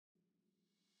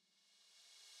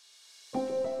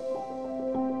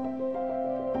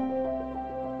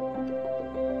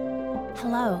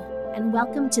Hello, and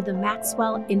welcome to the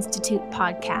Maxwell Institute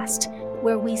podcast,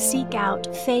 where we seek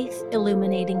out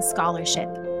faith-illuminating scholarship.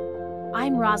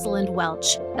 I'm Rosalind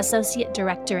Welch, Associate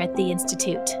Director at the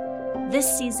Institute.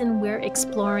 This season, we're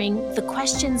exploring the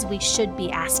questions we should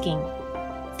be asking.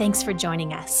 Thanks for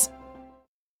joining us.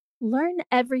 Learn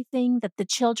everything that the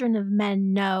children of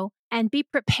men know and be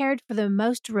prepared for the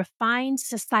most refined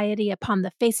society upon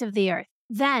the face of the earth.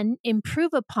 Then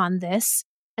improve upon this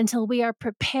until we are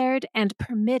prepared and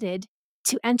permitted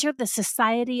to enter the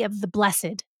society of the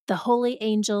blessed, the holy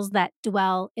angels that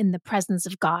dwell in the presence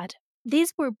of God.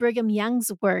 These were Brigham Young's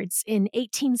words in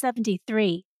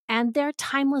 1873, and their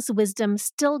timeless wisdom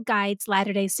still guides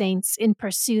Latter-day Saints in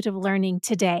pursuit of learning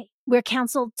today. We're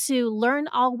counseled to learn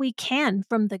all we can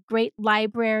from the great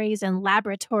libraries and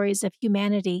laboratories of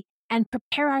humanity and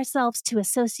prepare ourselves to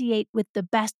associate with the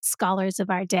best scholars of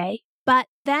our day. But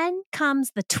then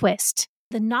comes the twist.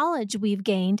 The knowledge we've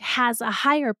gained has a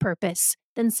higher purpose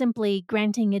than simply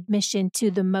granting admission to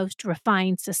the most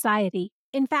refined society.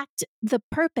 In fact, the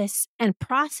purpose and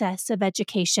process of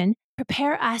education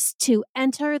prepare us to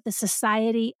enter the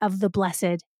society of the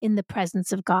blessed in the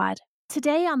presence of God.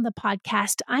 Today on the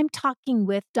podcast, I'm talking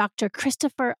with Dr.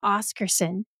 Christopher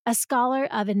Oscarson, a scholar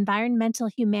of environmental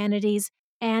humanities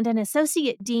and an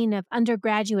associate dean of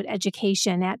undergraduate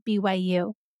education at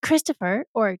BYU. Christopher,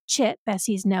 or Chip as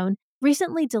he's known,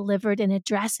 recently delivered an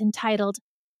address entitled,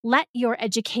 "Let Your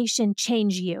Education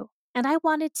Change You." And I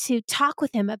wanted to talk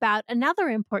with him about another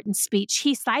important speech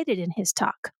he cited in his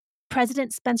talk,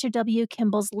 President Spencer W.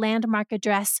 Kimball's landmark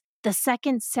address, The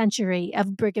Second Century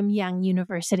of Brigham Young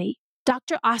University.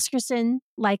 Dr. Oscarson,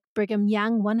 like Brigham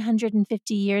Young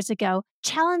 150 years ago,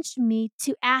 challenged me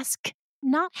to ask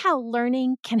not how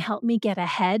learning can help me get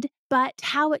ahead, but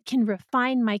how it can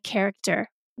refine my character.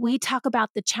 We talk about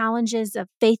the challenges of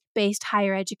faith-based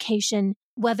higher education,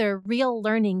 whether real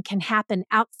learning can happen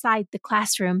outside the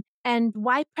classroom, and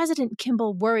why President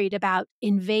Kimball worried about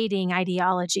invading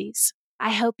ideologies.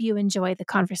 I hope you enjoy the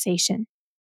conversation.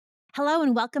 Hello,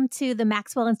 and welcome to the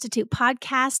Maxwell Institute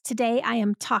podcast. Today, I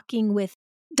am talking with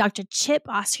Dr. Chip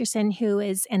Oscarson, who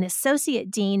is an Associate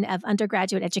Dean of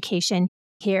Undergraduate Education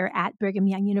here at Brigham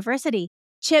Young University.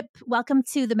 Chip, welcome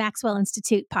to the Maxwell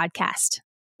Institute podcast.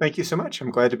 Thank you so much.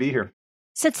 I'm glad to be here.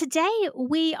 So today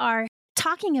we are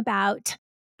talking about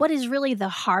what is really the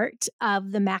heart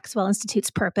of the Maxwell Institute's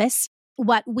purpose,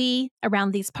 what we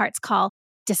around these parts call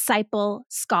disciple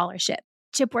scholarship.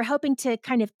 Chip, we're hoping to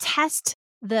kind of test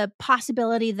the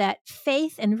possibility that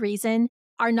faith and reason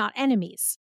are not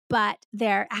enemies, but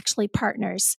they're actually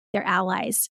partners, they're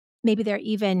allies. Maybe they're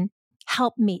even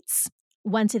helpmeets,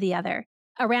 one to the other.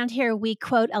 Around here, we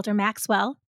quote Elder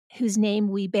Maxwell, whose name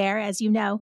we bear, as you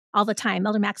know, all the time.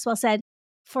 Elder Maxwell said,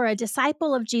 "For a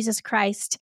disciple of Jesus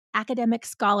Christ, academic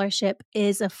scholarship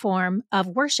is a form of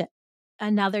worship,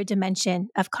 another dimension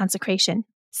of consecration."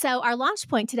 So our launch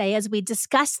point today, as we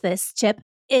discuss this, Chip,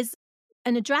 is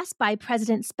an address by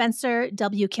President Spencer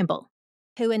W. Kimball,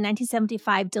 who in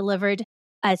 1975 delivered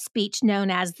a speech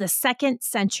known as the Second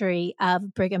Century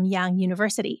of Brigham Young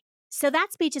University. So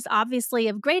that speech is obviously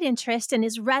of great interest and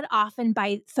is read often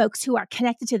by folks who are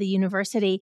connected to the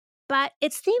university, but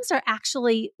its themes are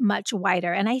actually much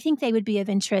wider, and I think they would be of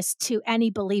interest to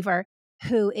any believer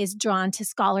who is drawn to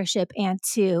scholarship and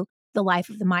to the life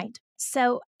of the mind.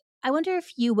 So I wonder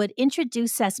if you would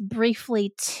introduce us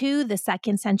briefly to the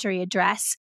Second Century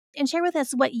Address and share with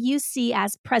us what you see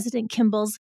as President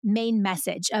Kimball's main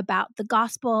message about the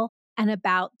gospel and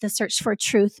about the search for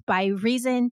truth by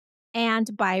reason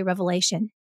and by revelation.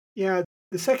 Yeah,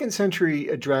 the Second Century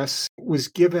Address was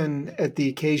given at the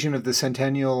occasion of the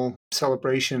centennial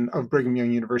celebration of Brigham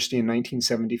Young University in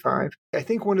 1975. I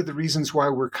think one of the reasons why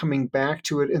we're coming back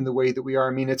to it in the way that we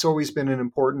are, it's always been an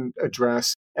important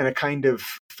address and a kind of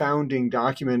founding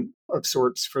document of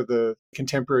sorts for the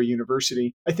contemporary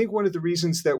university. I think one of the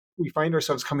reasons that we find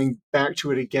ourselves coming back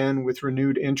to it again with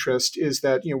renewed interest is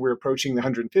that, we're approaching the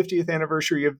 150th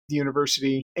anniversary of the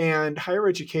university, and higher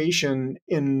education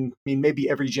maybe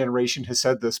every generation has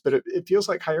said this, but it feels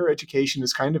like higher education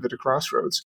is kind of at a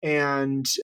crossroads. And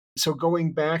so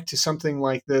going back to something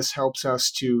like this helps us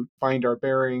to find our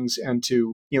bearings and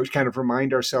to, kind of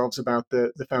remind ourselves about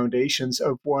the foundations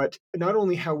of what, not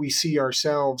only how we see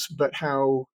ourselves, but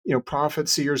how,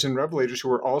 prophets, seers, and revelators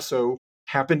who are also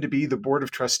happen to be the board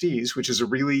of trustees, which is a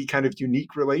really kind of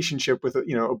unique relationship with,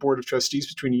 a board of trustees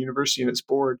between a university and its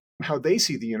board, how they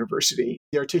see the university.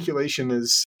 The articulation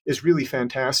is really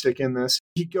fantastic in this.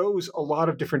 He goes a lot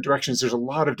of different directions. There's a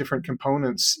lot of different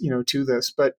components, to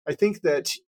this. But I think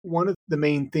that one of the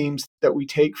main themes that we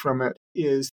take from it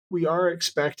is we are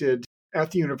expected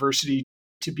at the university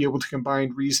to be able to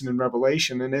combine reason and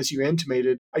revelation. And as you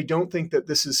intimated, I don't think that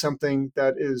this is something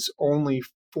that is only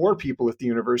for people at the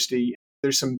university.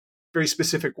 There's some very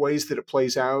specific ways that it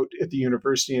plays out at the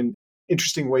university and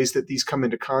interesting ways that these come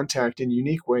into contact in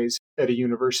unique ways at a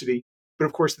university. But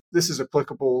of course, this is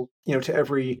applicable, to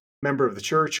every member of the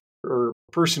church or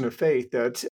person of faith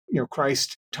that,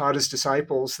 Christ taught his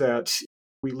disciples that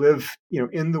we live,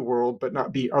 in the world, but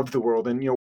not be of the world. And,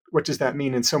 what does that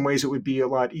mean? In some ways, it would be a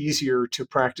lot easier to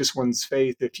practice one's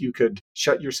faith if you could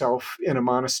shut yourself in a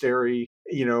monastery,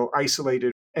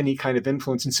 isolated any kind of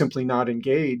influence and simply not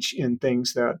engage in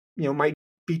things that, might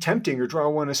be tempting or draw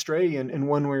one astray in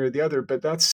one way or the other. But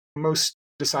that's most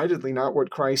decidedly not what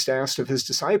Christ asked of his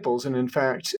disciples. And in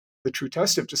fact, the true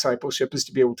test of discipleship is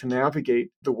to be able to navigate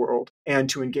the world and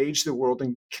to engage the world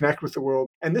and connect with the world.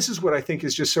 And this is what I think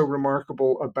is just so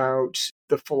remarkable about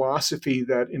the philosophy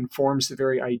that informs the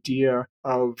very idea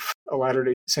of a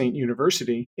Latter-day Saint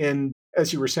university. And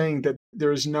as you were saying, that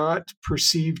there is not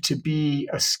perceived to be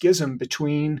a schism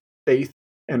between faith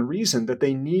and reason, that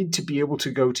they need to be able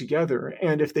to go together.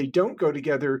 And if they don't go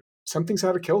together, something's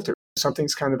out of kilter,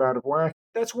 something's kind of out of whack.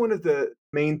 That's one of the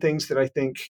main things that I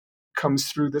think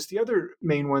comes through this. The other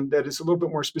main one that is a little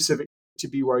bit more specific to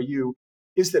BYU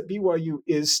is that BYU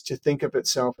is to think of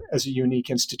itself as a unique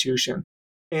institution.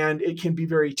 And it can be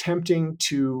very tempting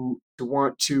to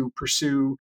want to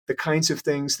pursue the kinds of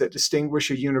things that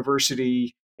distinguish a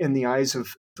university in the eyes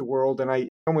of the world. And I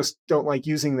almost don't like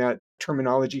using that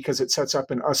terminology because it sets up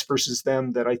an us versus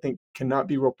them that I think cannot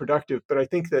be real productive. But I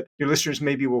think that your listeners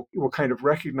maybe will kind of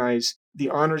recognize the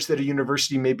honors that a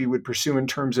university maybe would pursue in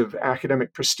terms of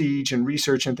academic prestige and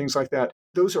research and things like that.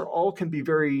 Those are all can be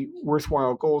very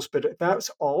worthwhile goals. But if that's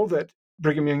all that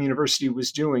Brigham Young University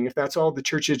was doing, if that's all the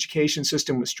church education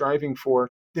system was striving for,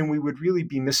 then we would really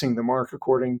be missing the mark,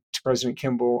 according to President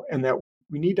Kimball, and that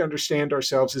we need to understand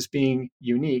ourselves as being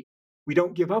unique. We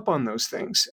don't give up on those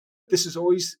things. This is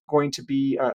always going to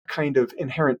be a kind of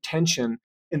inherent tension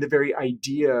in the very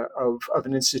idea of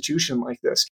an institution like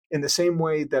this, in the same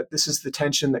way that this is the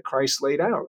tension that Christ laid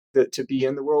out, that to be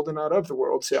in the world and not of the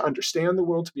world, to understand the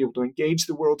world, to be able to engage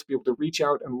the world, to be able to reach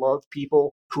out and love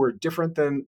people who are different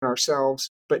than ourselves,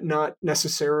 but not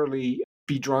necessarily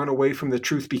be drawn away from the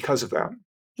truth because of that.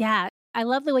 Yeah, I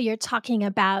love the way you're talking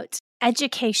about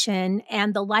education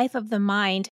and the life of the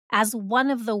mind as one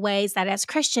of the ways that as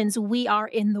Christians, we are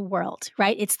in the world,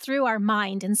 right? It's through our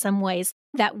mind in some ways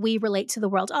that we relate to the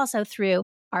world, also through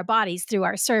our bodies, through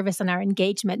our service and our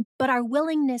engagement. But our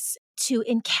willingness to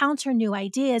encounter new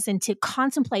ideas and to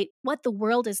contemplate what the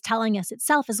world is telling us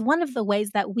itself is one of the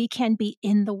ways that we can be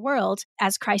in the world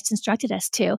as Christ instructed us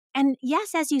to. And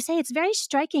yes, as you say, it's very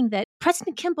striking that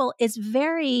President Kimball is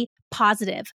very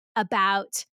positive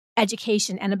about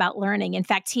education and about learning. In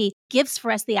fact, he gives for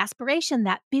us the aspiration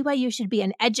that BYU should be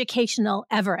an educational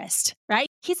Everest, right?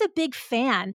 He's a big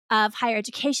fan of higher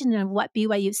education and of what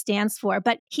BYU stands for,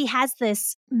 but he has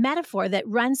this metaphor that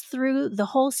runs through the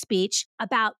whole speech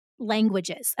about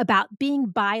languages, about being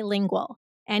bilingual.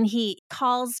 And he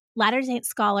calls Latter-day Saint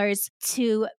scholars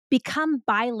to become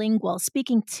bilingual,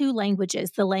 speaking two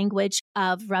languages, the language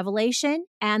of revelation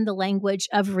and the language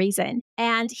of reason.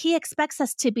 And he expects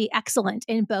us to be excellent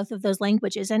in both of those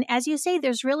languages. And as you say,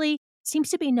 there's really seems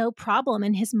to be no problem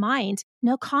in his mind,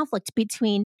 no conflict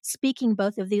between speaking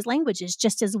both of these languages,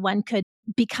 just as one could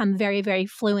become very, very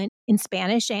fluent in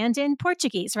Spanish and in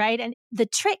Portuguese, right? And the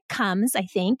trick comes, I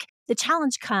think, the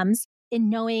challenge comes in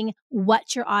knowing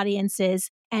what your audience is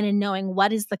and in knowing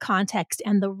what is the context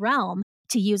and the realm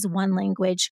to use one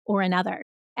language or another.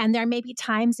 And there may be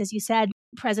times, as you said,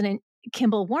 President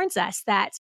Kimball warns us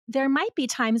that there might be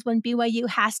times when BYU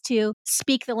has to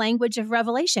speak the language of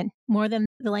revelation more than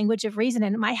the language of reason,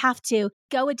 and it might have to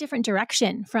go a different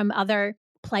direction from other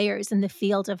players in the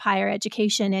field of higher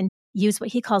education and use what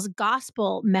he calls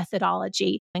gospel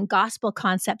methodology and gospel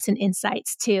concepts and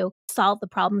insights to solve the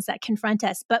problems that confront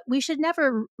us. But we should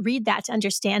never read that to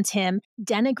understand him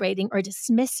denigrating or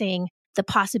dismissing the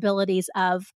possibilities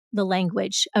of the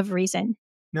language of reason.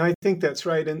 No, I think that's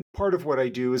right. And part of what I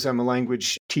do is I'm a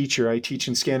language teacher. I teach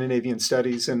in Scandinavian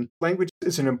studies, and language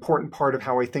is an important part of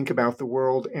how I think about the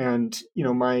world. And,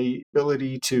 my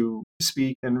ability to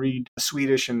speak and read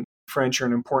Swedish and French are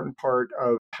an important part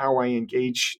of how I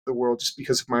engage the world just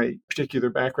because of my particular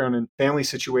background and family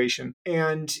situation.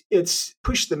 And it's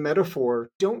pushed the metaphor.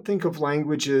 Don't think of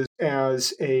languages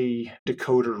as a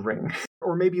decoder ring.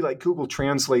 Or maybe like Google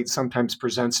Translate sometimes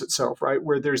presents itself, right?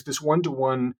 Where there's this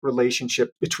one-to-one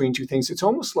relationship between two things. It's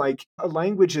almost like a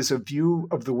language is a view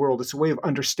of the world. It's a way of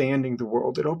understanding the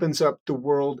world. It opens up the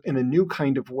world in a new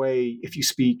kind of way if you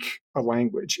speak a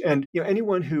language. And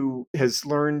anyone who has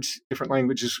learned different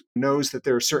languages knows that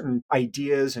there are certain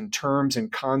ideas and terms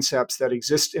and concepts that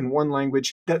exist in one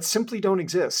language that simply don't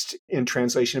exist in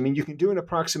translation. I mean, you can do an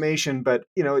approximation, but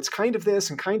it's kind of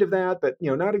this and kind of that, but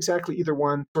not exactly either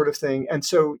one, sort of thing. And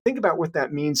so think about what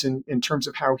that means in terms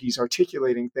of how he's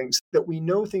articulating things, that we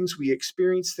know things, we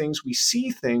experience things, we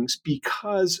see things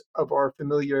because of our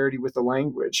familiarity with the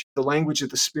language of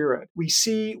the Spirit. We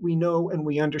see, we know, and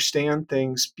we understand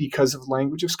things because of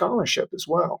language of scholarship as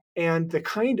well. And the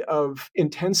kind of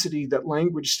intensity that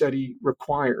language study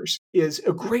requires is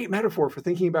a great metaphor for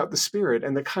thinking about the Spirit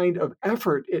and the kind of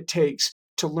effort it takes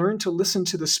to learn to listen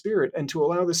to the Spirit and to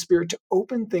allow the Spirit to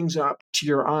open things up to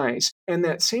your eyes. And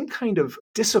that same kind of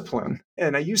discipline,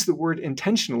 and I use the word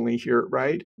intentionally here,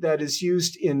 right, that is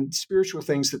used in spiritual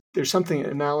things, that there's something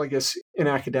analogous in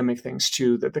academic things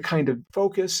too, that the kind of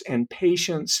focus and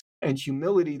patience and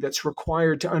humility that's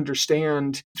required to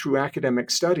understand through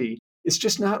academic study is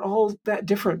just not all that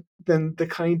different than the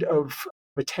kind of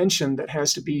attention that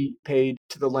has to be paid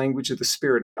to the language of the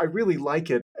Spirit. I really like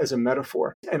it as a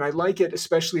metaphor. And I like it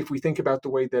especially if we think about the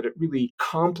way that it really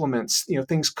complements,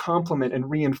 things complement and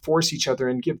reinforce each other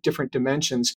and give different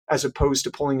dimensions as opposed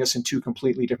to pulling us in two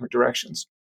completely different directions.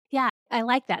 Yeah, I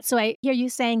like that. So I hear you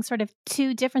saying sort of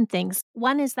two different things.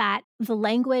 One is that the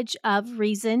language of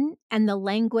reason and the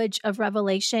language of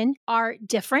revelation are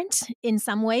different in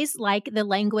some ways, like the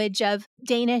language of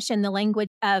Danish and the language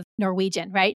of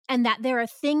Norwegian, right? And that there are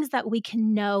things that we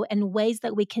can know and ways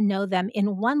that we can know them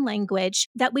in one language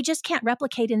that we just can't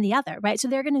replicate in the other, right? So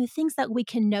there are going to be things that we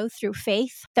can know through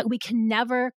faith that we can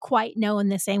never quite know in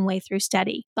the same way through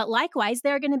study. But likewise,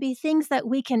 there are going to be things that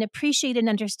we can appreciate and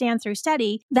understand through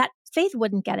study that faith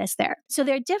wouldn't get us there. So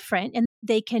they're different and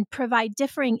they can provide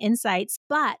differing insights,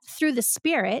 but through the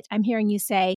Spirit, I'm hearing you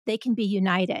say, they can be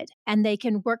united and they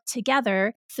can work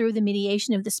together through the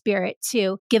mediation of the Spirit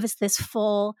to give us this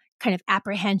full kind of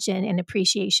apprehension and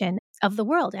appreciation of the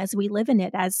world as we live in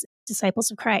it as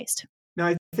disciples of Christ. Now,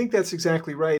 I think that's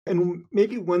exactly right. And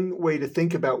maybe one way to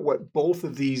think about what both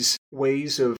of these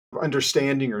ways of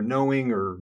understanding or knowing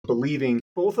or believing,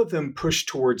 both of them push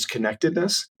towards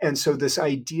connectedness. And so this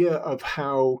idea of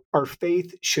how our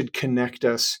faith should connect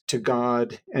us to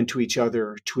God and to each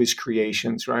other, to his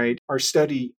creations, right? Our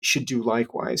study should do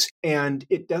likewise. And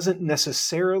it doesn't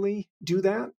necessarily do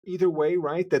that either way,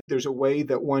 right? That there's a way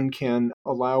that one can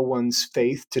allow one's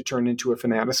faith to turn into a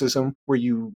fanaticism where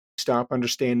you stop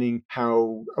understanding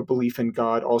how a belief in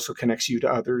God also connects you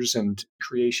to others and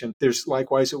creation. There's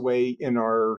likewise a way in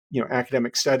our,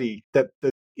 academic study that the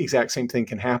exact same thing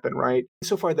can happen, right?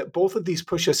 So far that both of these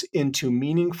push us into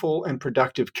meaningful and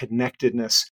productive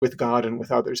connectedness with God and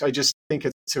with others. I just think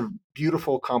it's a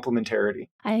beautiful complementarity.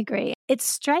 I agree. It's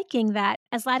striking that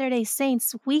as Latter-day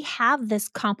Saints, we have this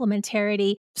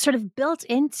complementarity sort of built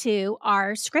into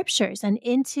our scriptures and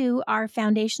into our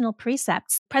foundational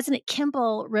precepts. President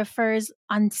Kimball refers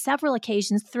on several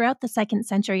occasions throughout the second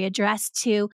century address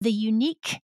to the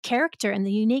unique character and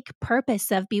the unique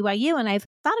purpose of BYU. And I've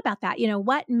thought about that.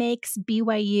 What makes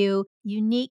BYU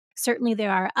unique? Certainly,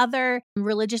 there are other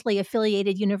religiously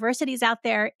affiliated universities out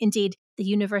there. Indeed, the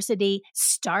university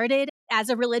started as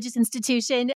a religious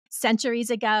institution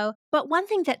centuries ago. But one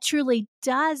thing that truly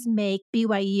does make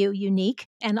BYU unique,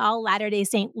 and all Latter-day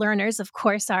Saint learners, of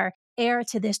course, are heir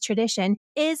to this tradition,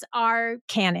 is our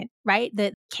canon, right?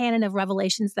 The canon of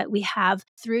revelations that we have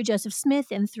through Joseph Smith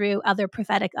and through other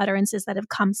prophetic utterances that have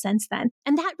come since then.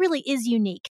 And that really is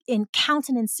unique in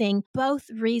countenancing both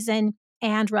reason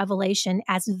and revelation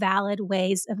as valid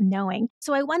ways of knowing.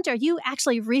 So I wonder, you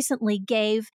actually recently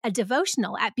gave a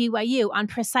devotional at BYU on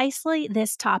precisely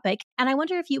this topic. And I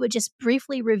wonder if you would just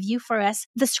briefly review for us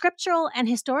the scriptural and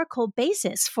historical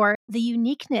basis for the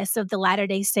uniqueness of the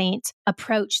Latter-day Saint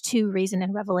approach to reason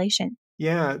and revelation.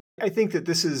 Yeah, I think that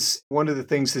this is one of the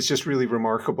things that's just really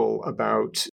remarkable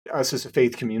about us as a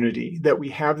faith community, that we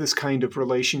have this kind of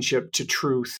relationship to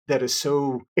truth that is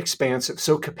so expansive,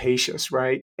 so capacious,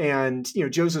 right? And,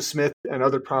 Joseph Smith and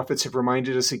other prophets have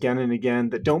reminded us again and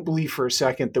again that don't believe for a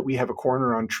second that we have a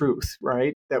corner on truth,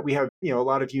 right? That we have, a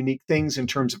lot of unique things in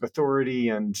terms of authority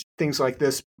and things like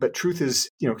this, but truth is,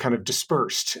 kind of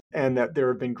dispersed, and that there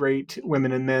have been great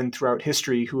women and men throughout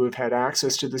history who have had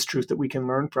access to this truth that we can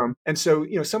learn from. And so,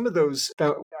 some of those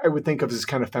I would think of as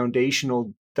kind of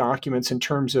foundational documents in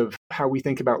terms of how we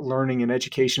think about learning and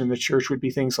education in the church would be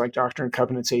things like Doctrine and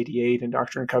Covenants 88 and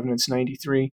Doctrine and Covenants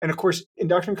 93. And of course, in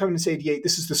Doctrine and Covenants 88,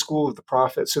 this is the school of the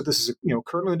prophets. So this is,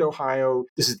 Kirtland, Ohio.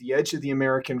 This is the edge of the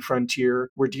American frontier.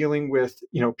 We're dealing with,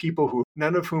 people who,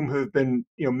 none of whom have been,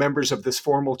 members of this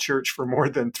formal church for more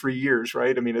than 3 years,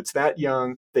 right? I mean, it's that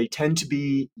young. They tend to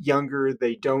be younger.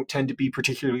 They don't tend to be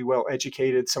particularly well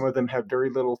educated. Some of them have very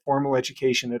little formal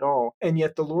education at all. And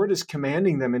yet the Lord is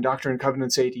commanding them in Doctrine and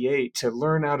Covenants 88 to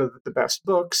learn out of the best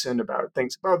books and about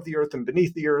things above the earth and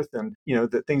beneath the earth, and,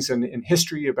 the things in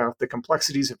history about the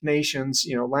complexities of nations,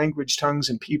 language, tongues,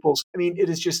 and peoples. I mean, it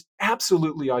is just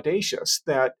absolutely audacious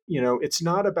that, it's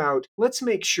not about, let's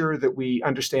make sure that we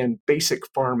understand basic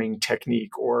farming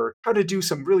technique or how to do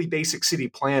some really basic city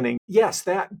planning. Yes,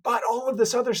 that, but all of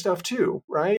this other stuff too,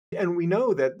 right? And we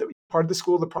know that part of the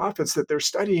school of the prophets, that they're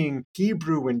studying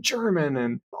Hebrew and German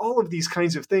and all of these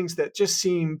kinds of things that just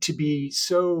seem to be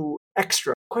so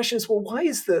extra. Question is, well, why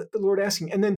is the Lord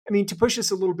asking? And then, to push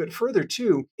this a little bit further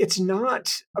too, it's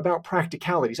not about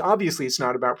practicalities. Obviously, it's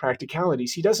not about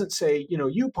practicalities. He doesn't say,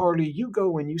 you Parley, you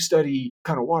go and you study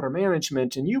kind of water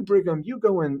management, and you Brigham, you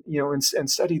go and, and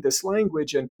study this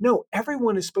language. And no,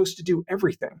 everyone is supposed to do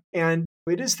everything. And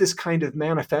it is this kind of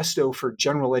manifesto for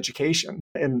general education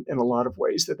in a lot of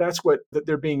ways, that's what that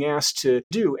they're being asked to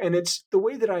do. And it's the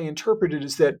way that I interpret it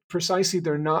is that precisely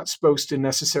they're not supposed to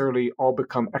necessarily all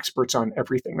become experts on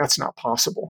everything. That's not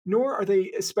possible. Nor are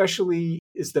they especially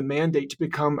is the mandate to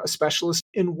become a specialist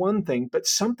in one thing, but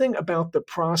something about the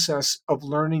process of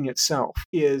learning itself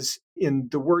is, in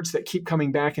the words that keep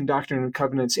coming back in Doctrine and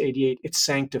Covenants 88, it's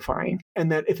sanctifying.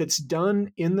 And that if it's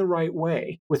done in the right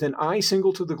way, with an eye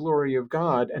single to the glory of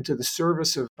God and to the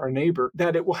service of our neighbor,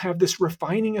 that it will have this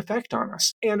refining effect on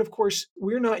us. And of course,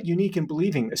 we're not unique in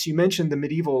believing this. You mentioned the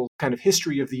medieval kind of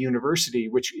history of the university,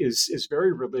 which is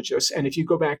very religious. And if you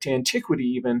go back to antiquity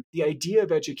even, the idea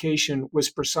of education was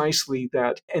precisely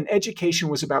that an education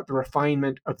was about the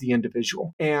refinement of the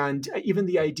individual. And even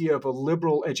the idea of a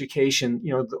liberal education,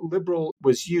 the liberal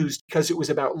was used because it was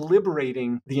about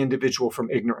liberating the individual from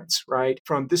ignorance, right?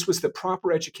 This was the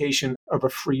proper education of a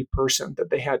free person, that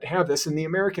they had to have this. And the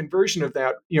American version of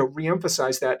that,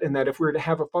 reemphasized that, in that if we're to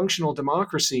have a functional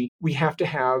democracy, we have to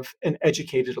have an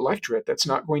educated electorate that's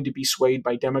not going to be swayed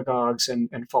by demagogues and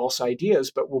false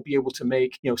ideas, but will be able to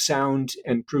make, sound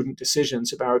and prudent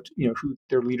decisions about, who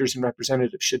their leaders and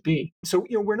representatives should be. So,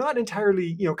 we're not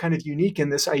entirely, kind of unique in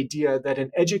this idea that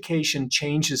an education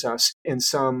changes us in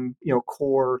some,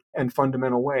 core and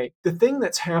fundamental way. The thing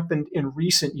that's happened in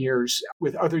recent years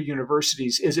with other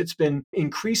universities is it's been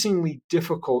increasingly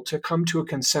difficult to come to a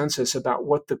consensus about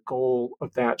what the goal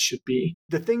of that should be.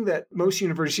 The thing that most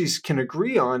universities can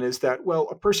agree on is that, well,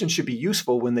 a person should be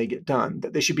useful when they get done,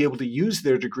 that they should be able to use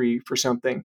their degree for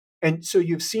something. And so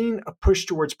you've seen a push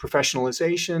towards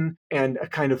professionalization and a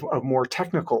kind of a more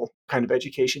technical kind of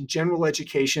education. General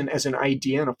education as an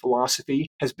idea and a philosophy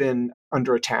has been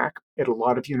under attack at a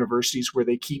lot of universities, where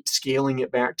they keep scaling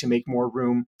it back to make more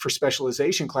room for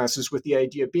specialization classes, with the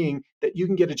idea being that you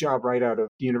can get a job right out of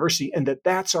the university, and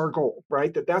that's our goal,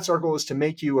 right? That's our goal, is to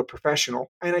make you a professional.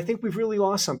 And I think we've really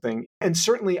lost something. And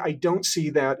certainly I don't see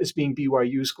that as being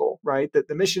BYU's goal, right? That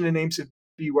the mission and aims of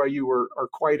BYU are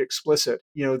quite explicit,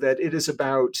 that it is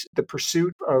about the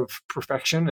pursuit of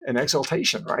perfection and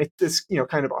exaltation, right? This,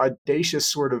 kind of audacious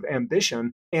sort of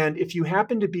ambition. And if you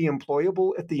happen to be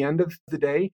employable at the end of the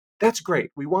day, that's great.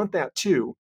 We want that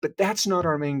too. But that's not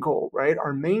our main goal, right?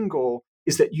 Our main goal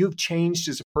is that you've changed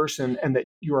as a person and that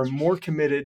you are more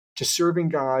committed to serving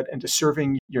God and to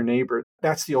serving your neighbor.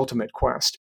 That's the ultimate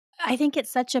quest. I think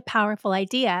it's such a powerful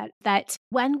idea that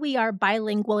when we are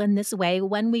bilingual in this way,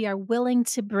 when we are willing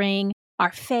to bring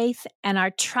our faith and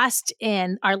our trust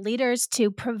in our leaders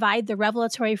to provide the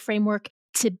revelatory framework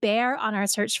to bear on our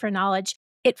search for knowledge,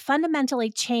 it fundamentally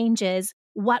changes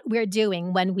what we're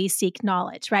doing when we seek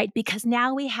knowledge, right? Because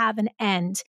now we have an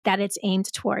end that it's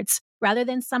aimed towards, rather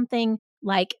than something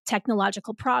like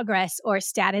technological progress or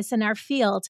status in our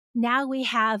field. Now we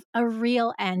have a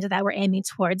real end that we're aiming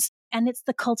towards. And it's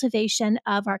the cultivation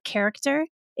of our character.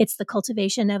 It's the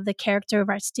cultivation of the character of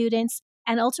our students.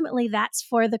 And ultimately, that's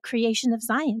for the creation of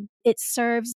Zion. It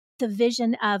serves the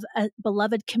vision of a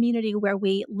beloved community where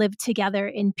we live together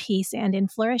in peace and in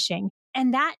flourishing.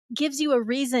 And that gives you a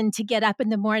reason to get up in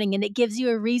the morning, and it gives you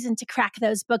a reason to crack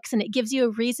those books, and it gives you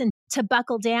a reason to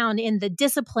buckle down in the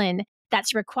discipline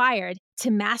that's required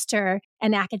to master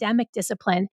an academic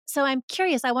discipline. So I'm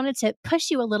curious, I wanted to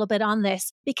push you a little bit on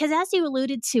this, because as you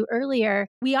alluded to earlier,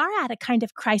 we are at a kind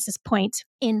of crisis point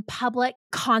in public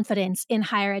confidence in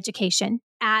higher education.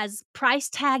 As price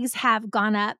tags have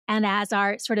gone up and as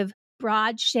our sort of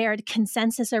broad shared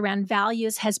consensus around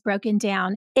values has broken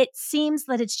down, it seems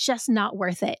that it's just not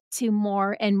worth it to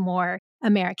more and more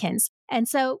Americans. And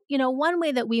so, one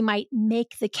way that we might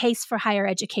make the case for higher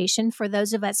education for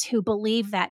those of us who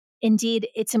believe that indeed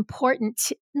it's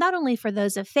important not only for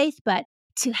those of faith, but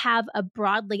to have a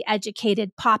broadly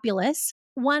educated populace.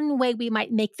 One way we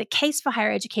might make the case for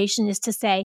higher education is to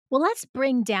say, well, let's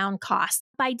bring down costs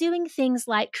by doing things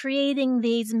like creating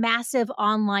these massive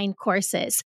online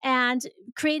courses and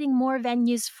creating more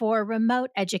venues for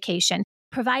remote education,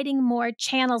 providing more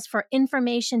channels for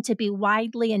information to be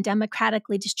widely and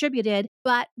democratically distributed,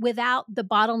 but without the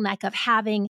bottleneck of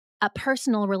having a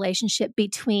personal relationship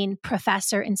between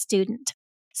professor and student.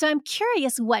 So I'm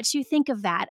curious what you think of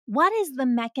that. What is the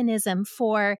mechanism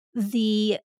for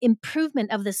the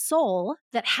improvement of the soul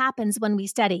that happens when we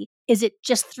study? Is it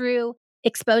just through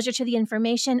exposure to the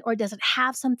information, or does it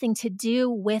have something to do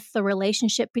with the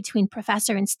relationship between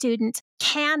professor and student?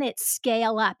 Can it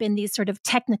scale up in these sort of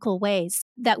technical ways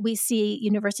that we see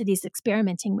universities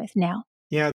experimenting with now?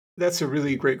 Yeah, that's a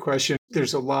really great question.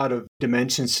 There's a lot of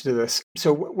dimensions to this.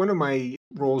 So one of my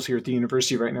roles here at the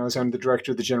university right now is I'm the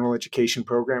director of the general education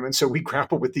program. And so we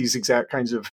grapple with these exact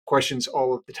kinds of questions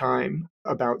all of the time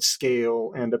about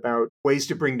scale and about ways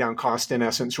to bring down cost, in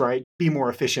essence, right? Be more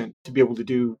efficient to be able to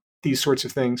do these sorts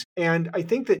of things. And I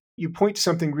think that you point to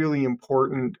something really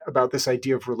important about this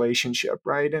idea of relationship,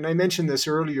 right? And I mentioned this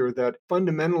earlier, that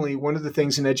fundamentally, one of the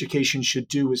things an education should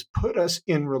do is put us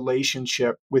in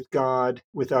relationship with God,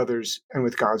 with others, and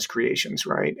with God's creations,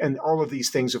 right? And all of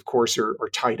these things, of course, are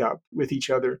tied up with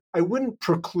each other. I wouldn't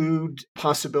preclude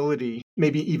possibility,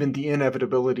 maybe even the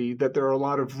inevitability, that there are a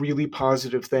lot of really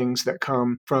positive things that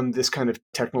come from this kind of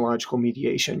technological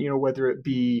mediation, whether it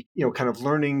be, kind of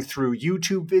learning through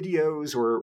YouTube videos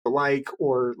or like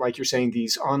you're saying,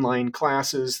 these online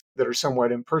classes that are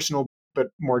somewhat impersonal but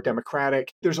more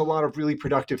democratic. There's a lot of really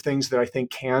productive things that I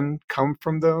think can come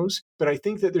from those. But I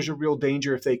think that there's a real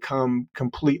danger if they come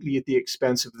completely at the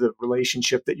expense of the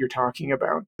relationship that you're talking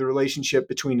about. The relationship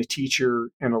between a teacher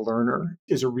and a learner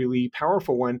is a really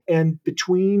powerful one. And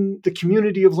between the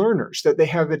community of learners, that they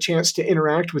have a chance to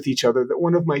interact with each other. That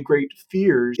one of my great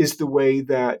fears is the way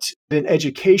that in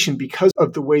education, because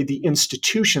of the way the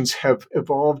institutions have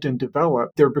evolved and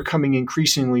developed, they're becoming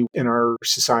increasingly in our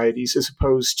societies as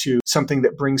opposed to something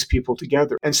that brings people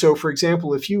together. And so, for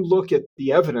example, if you look at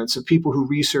the evidence of people who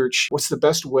research what's the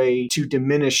best way to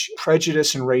diminish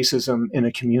prejudice and racism in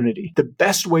a community, the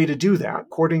best way to do that,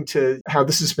 according to how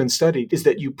this has been studied, is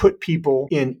that you put people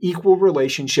in equal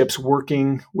relationships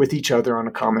working with each other on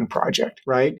a common project,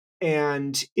 right?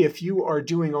 And if you are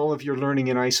doing all of your learning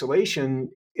in isolation,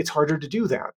 it's harder to do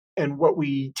that. And what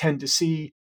we tend to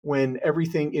see when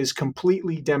everything is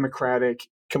completely democratic,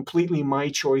 completely my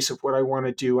choice of what I want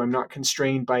to do, I'm not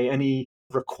constrained by any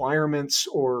requirements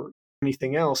or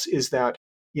anything else, is that,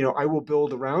 I will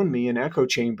build around me an echo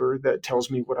chamber that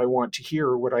tells me what I want to hear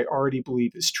or what I already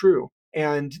believe is true.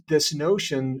 And this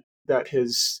notion that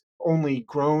has only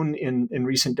grown in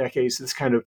recent decades, this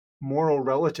kind of moral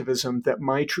relativism, that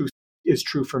my truth is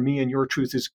true for me and your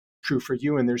truth is true for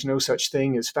you, and there's no such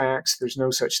thing as facts, there's no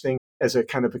such thing as a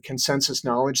kind of a consensus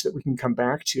knowledge that we can come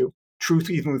back to. Truth,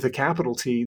 even with a capital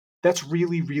T, that's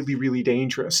really, really, really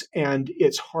dangerous. And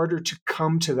it's harder to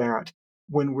come to that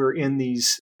when we're in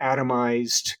these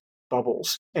atomized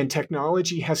bubbles. And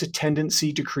technology has a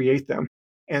tendency to create them.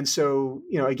 And so,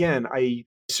 again, I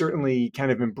certainly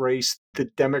kind of embrace the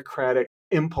democratic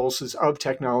impulses of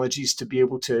technologies to be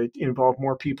able to involve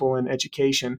more people in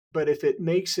education. But if it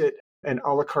makes it an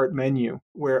a la carte menu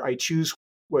where I choose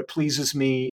what pleases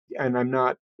me and I'm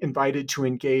not invited to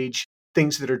engage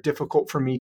things that are difficult for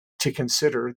me to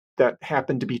consider that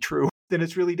happen to be true, then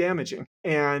it's really damaging.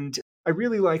 And I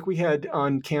really we had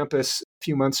on campus a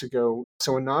few months ago,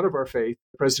 so a nod of our faith,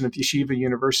 the president of Yeshiva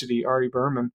University, Ari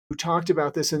Berman, who talked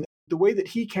about this. And the way that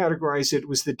he categorized it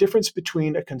was the difference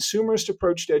between a consumerist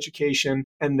approach to education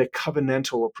and the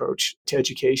covenantal approach to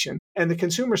education. And the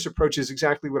consumerist approach is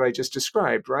exactly what I just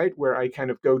described, right? Where I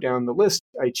kind of go down the list.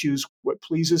 I choose what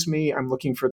pleases me. I'm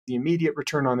looking for the immediate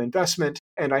return on investment,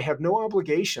 and I have no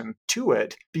obligation to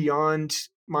it beyond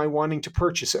my wanting to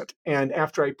purchase it. And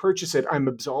after I purchase it, I'm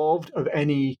absolved of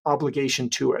any obligation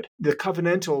to it. The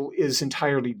covenantal is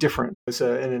entirely different. It's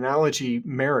an analogy,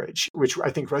 marriage, which I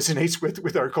think resonates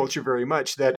with our culture very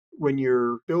much, that when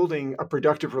you're building a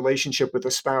productive relationship with a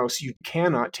spouse, you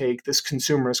cannot take this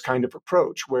consumerist kind of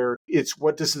approach where it's,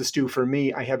 what does this do for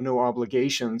me? I have no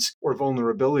obligations or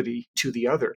vulnerability to the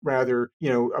other. Rather,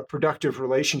 a productive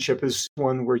relationship is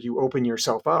one where you open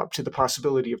yourself up to the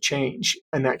possibility of change.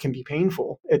 And that can be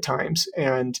painful at times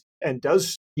and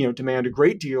does demand a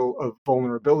great deal of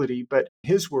vulnerability, but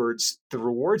his words, the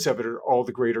rewards of it are all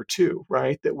the greater too,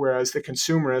 right? That whereas the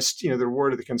consumerist, the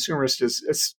reward of the consumerist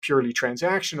is purely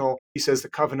transactional, he says the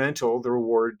covenantal, the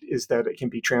reward is that it can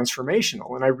be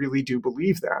transformational. And I really do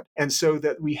believe that. And so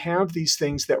that we have these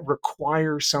things that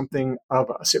require something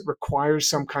of us. It requires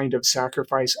some kind of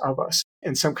sacrifice of us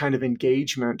and some kind of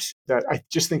engagement, that I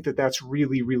just think that that's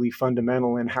really, really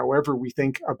fundamental in however we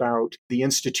think about the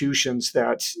institutions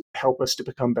that help us to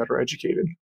become better educated.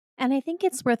 And I think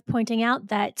it's worth pointing out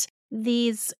that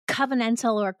these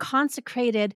covenantal or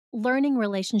consecrated learning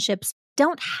relationships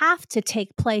don't have to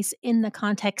take place in the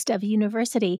context of a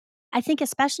university. I think,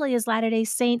 especially as Latter-day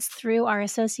Saints, through our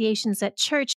associations at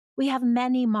church, we have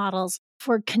many models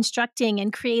for constructing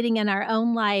and creating in our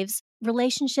own lives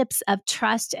relationships of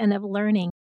trust and of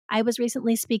learning. I was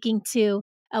recently speaking to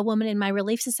a woman in my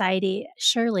Relief Society,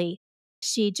 Shirley.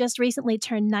 She just recently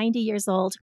turned 90 years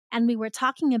old. And we were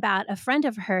talking about a friend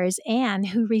of hers, Anne,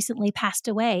 who recently passed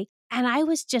away. And I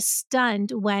was just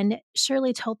stunned when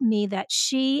Shirley told me that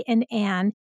she and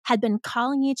Anne had been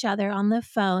calling each other on the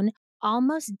phone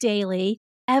almost daily,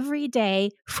 every day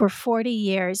for 40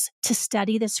 years to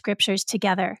study the scriptures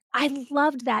together. I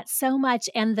loved that so much.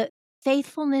 And the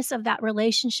faithfulness of that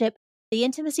relationship, the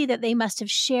intimacy that they must have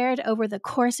shared over the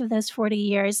course of those 40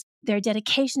 years, their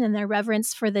dedication and their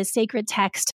reverence for the sacred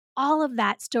text. All of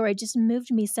that story just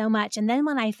moved me so much. And then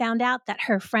when I found out that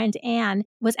her friend Anne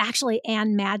was actually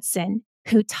Ann Madsen,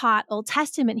 who taught Old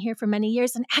Testament here for many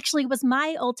years and actually was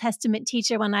my Old Testament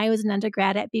teacher when I was an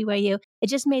undergrad at BYU, it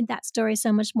just made that story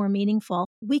so much more meaningful.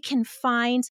 We can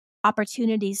find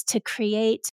opportunities to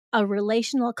create a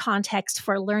relational context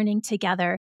for learning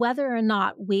together, whether or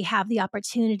not we have the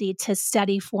opportunity to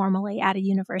study formally at a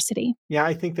university. Yeah,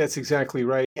 I think that's exactly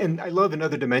right. And I love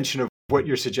another dimension of what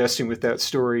you're suggesting with that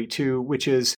story too, which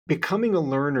is becoming a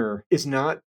learner is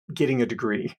not getting a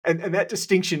degree. And that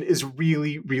distinction is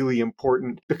really, really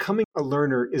important. Becoming a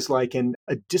learner is like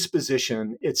a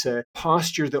disposition. It's a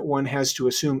posture that one has to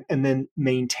assume and then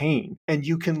maintain. And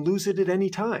you can lose it at any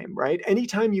time, right?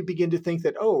 Anytime you begin to think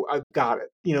that, oh, I've got it.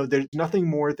 There's nothing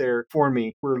more there for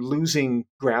me. We're losing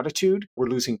gratitude. We're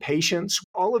losing patience.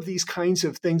 All of these kinds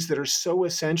of things that are so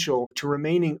essential to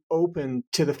remaining open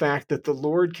to the fact that the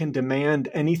Lord can demand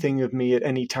anything of me at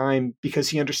any time because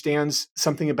he understands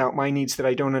something about my needs that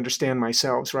I don't understand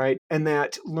myself, right? And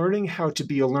that learning how to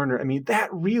be a learner, that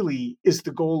really is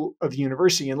the goal of the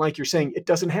university. And like you're saying, it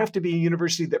doesn't have to be a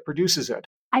university that produces it.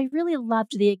 I really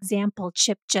loved the example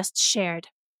Chip just shared.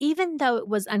 Even though it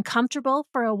was uncomfortable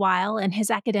for a while in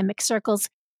his academic circles,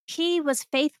 he was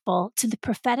faithful to the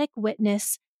prophetic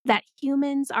witness that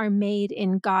humans are made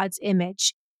in God's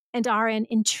image and are an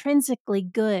intrinsically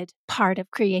good part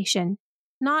of creation,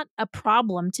 not a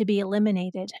problem to be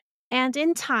eliminated. And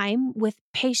in time, with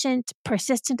patient,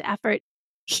 persistent effort,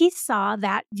 he saw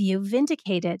that view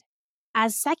vindicated.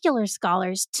 As secular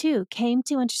scholars, too, came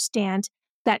to understand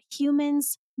that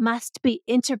humans must be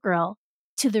integral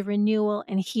to the renewal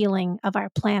and healing of our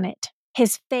planet.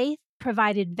 His faith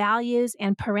provided values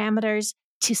and parameters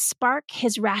to spark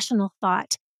his rational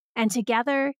thought, and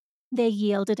together they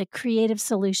yielded a creative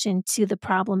solution to the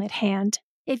problem at hand.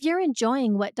 If you're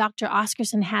enjoying what Dr.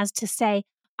 Oscarson has to say,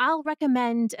 I'll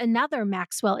recommend another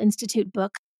Maxwell Institute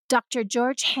book, Dr.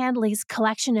 George Handley's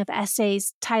collection of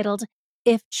essays titled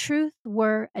If Truth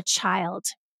Were a Child.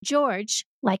 George,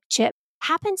 like Chip,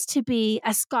 happens to be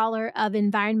a scholar of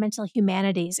environmental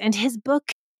humanities, and his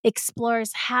book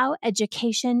explores how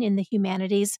education in the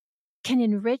humanities can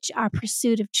enrich our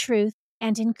pursuit of truth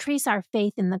and increase our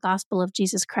faith in the gospel of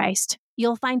Jesus Christ.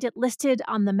 You'll find it listed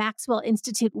on the Maxwell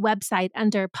Institute website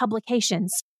under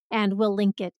publications, and we'll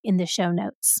link it in the show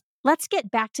notes. Let's get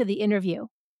back to the interview.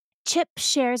 Chip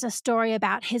shares a story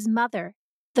about his mother,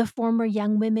 the former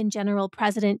Young Women General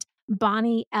President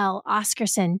Bonnie L.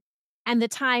 Oscarson, and the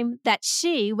time that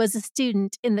she was a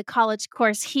student in the college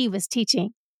course he was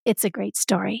teaching. It's a great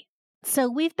story. So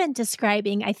we've been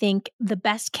describing, I think, the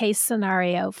best case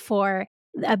scenario for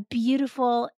a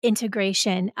beautiful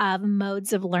integration of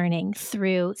modes of learning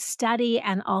through study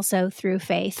and also through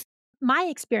faith. My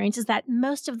experience is that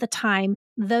most of the time,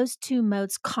 those two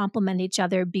modes complement each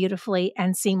other beautifully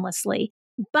and seamlessly.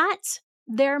 But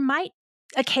there might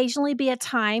occasionally be a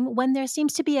time when there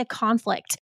seems to be a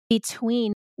conflict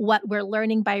between what we're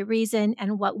learning by reason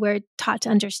and what we're taught to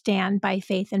understand by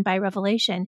faith and by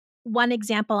revelation. One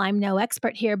example, I'm no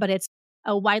expert here, but it's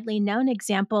a widely known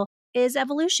example, is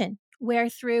evolution, where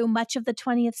through much of the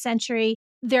 20th century,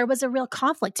 there was a real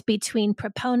conflict between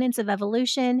proponents of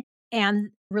evolution and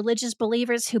religious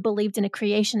believers who believed in a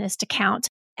creationist account.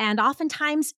 And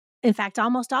oftentimes, In fact,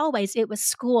 almost always it was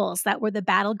schools that were the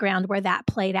battleground where that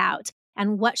played out.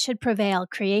 And what should prevail,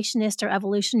 creationist or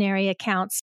evolutionary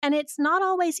accounts? And it's not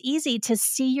always easy to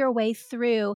see your way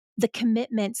through the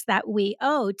commitments that we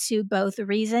owe to both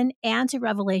reason and to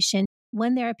revelation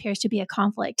when there appears to be a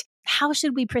conflict. How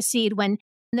should we proceed when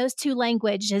those two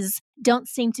languages don't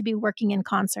seem to be working in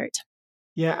concert?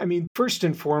 Yeah, I mean, first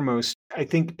and foremost, I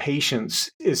think patience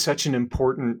is such an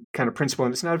important kind of principle,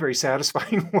 and it's not a very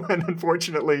satisfying one,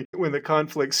 unfortunately, when the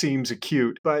conflict seems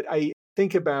acute. But I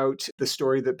think about the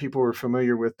story that people were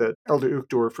familiar with that Elder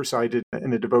Uchtdorf recited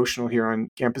in a devotional here on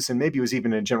campus, and maybe it was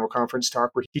even in a general conference talk,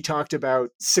 where he talked about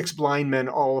six blind men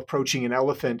all approaching an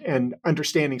elephant and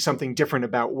understanding something different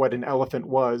about what an elephant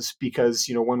was, because,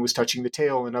 one was touching the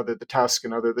tail, another the tusk,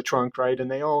 another the trunk, right?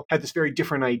 And they all had this very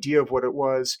different idea of what it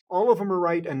was. All of them are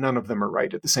right, and none of them are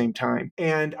right at the same time.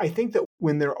 And I think that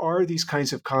when there are these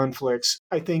kinds of conflicts,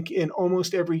 I think in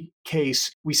almost every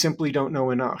case, we simply don't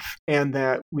know enough, and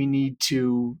that we need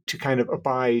to kind of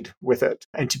abide with it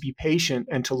and to be patient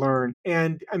and to learn.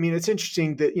 And I mean, it's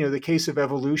interesting that, the case of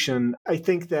evolution, I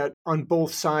think that on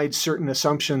both sides, certain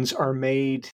assumptions are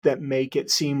made that make it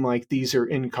seem like these are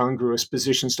incongruous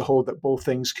positions to hold, that both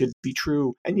things could be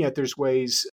true. And yet there's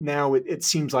ways now it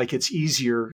seems like it's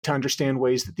easier to understand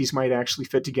ways that these might actually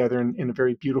fit together in a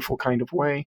very beautiful kind of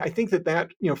way. I think that,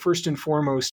 first and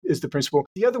foremost is the principle.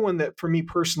 The other one that for me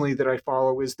personally that I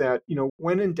follow is that,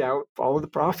 when in doubt, follow the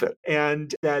prophet.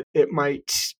 And that it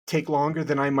might take longer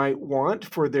than I might want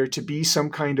for there to be some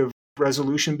kind of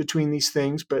resolution between these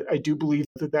things, but I do believe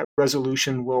that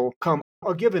resolution will come.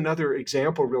 I'll give another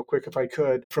example real quick, if I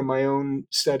could, from my own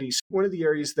studies. One of the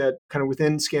areas that kind of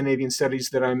within Scandinavian studies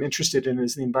that I'm interested in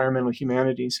is the environmental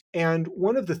humanities. And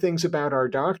one of the things about our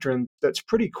doctrine that's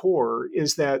pretty core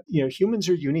is that, humans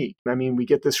are unique. I mean, we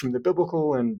get this from the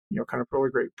biblical and, kind of really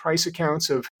great price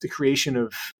accounts of the creation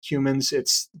of humans.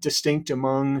 It's distinct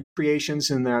among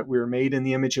creations in that we're made in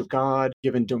the image of God,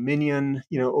 given dominion,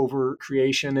 over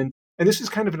creation. And this is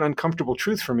kind of an uncomfortable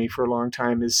truth for me for a long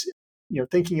time, is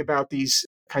thinking about these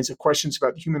kinds of questions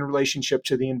about the human relationship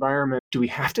to the environment. Do we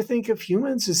have to think of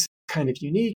humans as kind of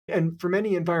unique? And for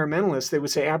many environmentalists, they would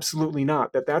say absolutely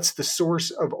not, that that's the source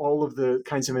of all of the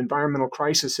kinds of environmental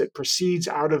crisis. It proceeds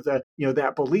out of the,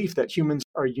 that belief that humans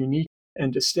are unique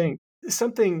and distinct.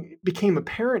 Something became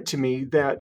apparent to me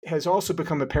that has also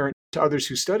become apparent to others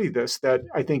who study this, that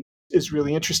I think is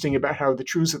really interesting about how the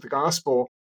truths of the gospel,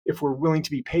 if we're willing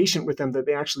to be patient with them, that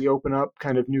they actually open up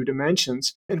kind of new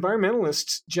dimensions.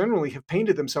 Environmentalists generally have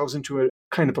painted themselves into a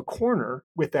kind of a corner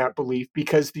with that belief,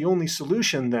 because the only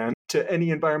solution then to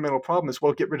any environmental problem is,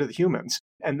 well, get rid of the humans.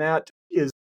 And that is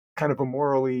kind of a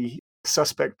morally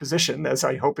suspect position, as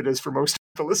I hope it is for most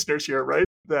of the listeners here, right?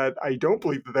 That I don't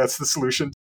believe that that's the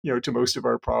solution, to most of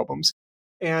our problems.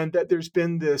 And that there's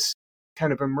been this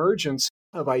kind of emergence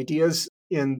of ideas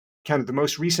in kind of the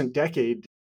most recent decade,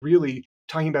 really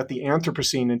talking about the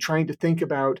Anthropocene and trying to think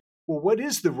about, well, what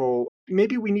is the role?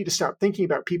 Maybe we need to stop thinking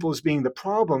about people as being the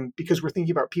problem, because we're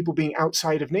thinking about people being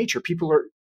outside of nature. People are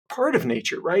part of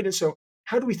nature, right? And so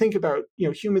how do we think about,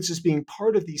 humans as being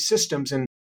part of these systems and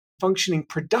functioning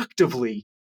productively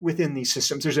within these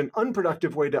systems? There's an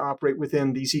unproductive way to operate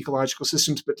within these ecological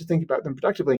systems, but to think about them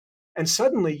productively. And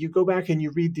suddenly you go back and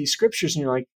you read these scriptures and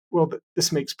you're like, well,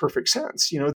 this makes perfect sense.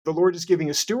 The Lord is giving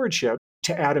a stewardship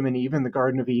to Adam and Eve in the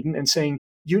Garden of Eden and saying,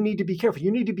 you need to be careful.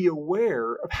 You need to be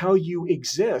aware of how you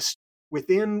exist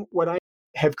within what I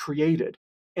have created,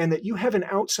 and that you have an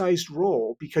outsized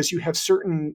role because you have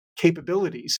certain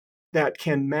capabilities that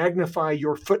can magnify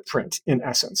your footprint in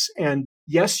essence. And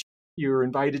yes, you're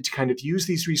invited to kind of use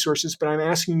these resources, but I'm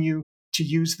asking you to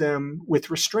use them with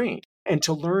restraint and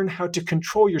to learn how to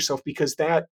control yourself, because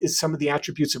that is some of the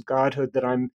attributes of godhood that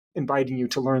I'm inviting you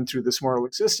to learn through this moral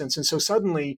existence. And so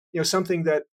suddenly, something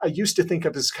that I used to think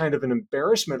of as kind of an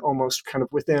embarrassment almost kind of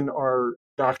within our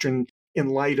doctrine in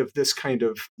light of this kind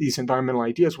of these environmental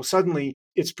ideas, well, suddenly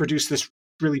it's produced this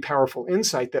really powerful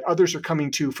insight that others are coming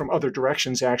to from other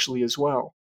directions actually as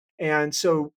well. And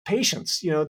so patience,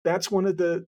 that's one of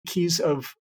the keys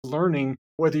of learning,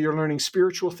 whether you're learning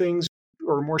spiritual things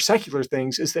or more secular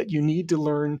things, is that you need to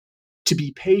learn to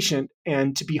be patient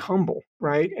and to be humble,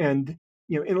 right? And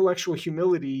intellectual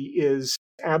humility is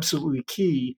absolutely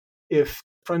key. If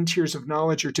frontiers of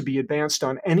knowledge are to be advanced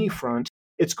on any front,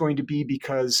 it's going to be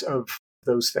because of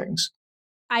those things.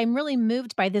 I'm really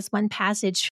moved by this one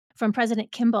passage from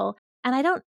President Kimball, and I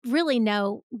don't really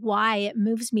know why it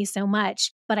moves me so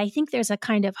much, but I think there's a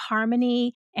kind of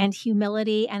harmony and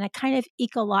humility and a kind of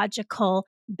ecological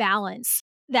balance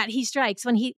that he strikes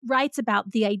when he writes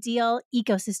about the ideal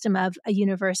ecosystem of a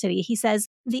university. He says,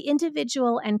 the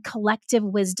individual and collective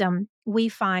wisdom we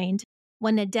find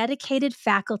when a dedicated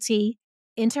faculty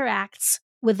interacts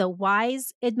with a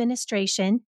wise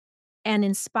administration, an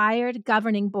inspired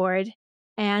governing board,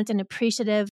 and an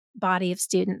appreciative body of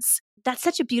students. That's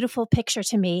such a beautiful picture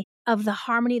to me of the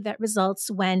harmony that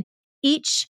results when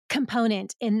each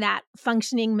component in that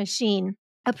functioning machine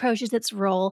approaches its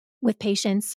role with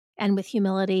patience and with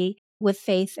humility, with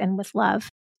faith and with love.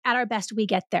 At our best, we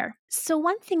get there. So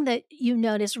one thing that you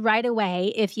notice right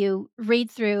away if you read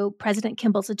through President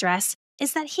Kimball's address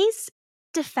is that he's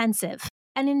defensive.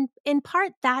 And in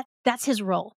part, that's his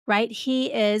role, right?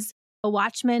 He is a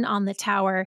watchman on the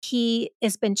tower. He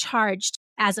has been charged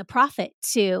as a prophet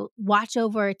to watch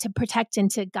over, to protect, and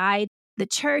to guide the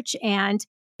church and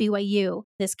BYU,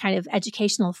 this kind of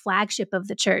educational flagship of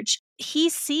the church. He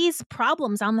sees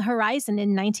problems on the horizon in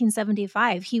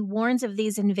 1975. He warns of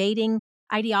these invading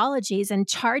ideologies and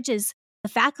charges the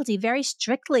faculty very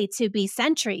strictly to be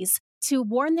sentries, to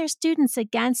warn their students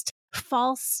against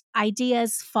false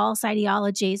ideas, false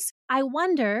ideologies. I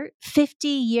wonder, 50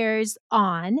 years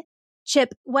on,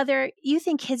 Chip, whether you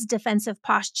think his defensive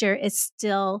posture is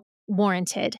still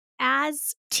warranted.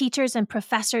 As teachers and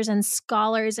professors and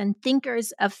scholars and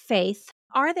thinkers of faith,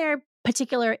 are there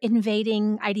particular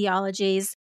invading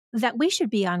ideologies that we should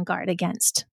be on guard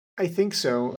against? I think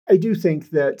so. I do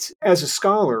think that as a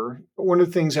scholar, one of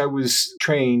the things I was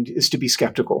trained is to be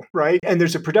skeptical, right? And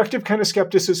there's a productive kind of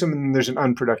skepticism and there's an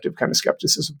unproductive kind of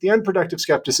skepticism. The unproductive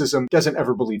skepticism doesn't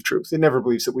ever believe truth. It never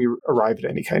believes that we arrive at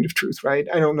any kind of truth, right?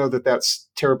 I don't know that that's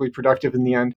terribly productive in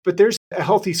the end, but there's a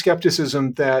healthy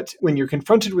skepticism that when you're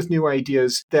confronted with new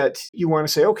ideas that you want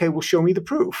to say, okay, well, show me the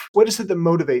proof. What is it that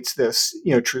motivates this,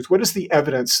 truth? What is the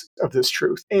evidence of this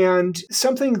truth? And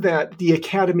something that the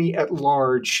academy at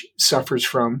large suffers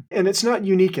from, and it's not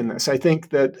unique in this. I think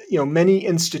that, many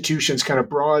institutions, kind of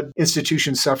broad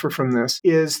institutions suffer from this,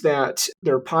 is that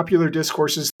there are popular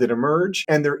discourses that emerge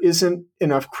and there isn't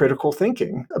enough critical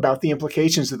thinking about the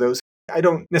implications of those. I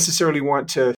don't necessarily want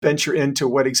to venture into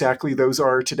what exactly those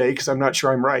are today because I'm not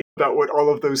sure I'm right about what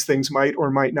all of those things might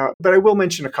or might not. But I will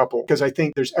mention a couple because I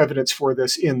think there's evidence for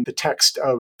this in the text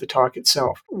of the talk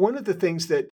itself. One of the things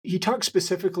that he talks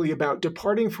specifically about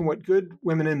departing from what good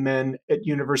women and men at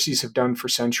universities have done for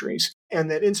centuries, and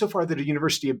that insofar that a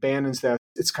university abandons that,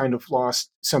 it's kind of lost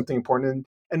something important.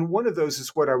 And one of those is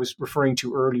what I was referring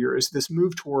to earlier, is this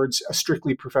move towards a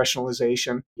strictly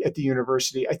professionalization at the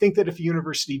university. I think that if a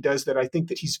university does that, I think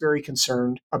that he's very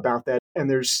concerned about that. And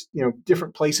there's,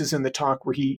 different places in the talk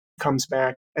where he comes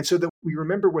back. And so that we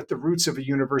remember what the roots of a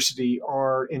university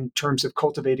are in terms of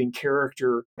cultivating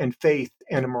character and faith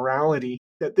and morality,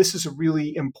 that this is a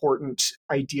really important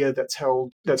idea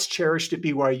that's cherished at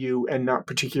BYU and not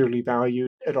particularly valued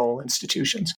at all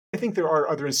institutions. I think there are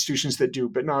other institutions that do,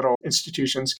 but not all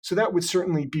institutions. So that would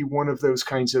certainly be one of those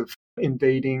kinds of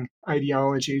invading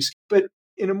ideologies. But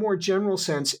in a more general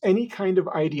sense, any kind of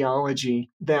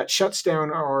ideology that shuts down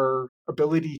our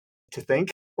ability to think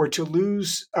or to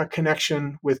lose a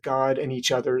connection with God and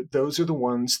each other, those are the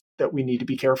ones that we need to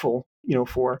be careful,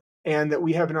 for. And that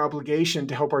we have an obligation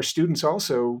to help our students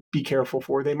also be careful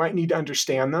for. They might need to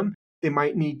understand them. They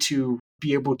might need to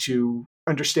be able to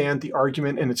understand the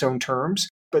argument in its own terms,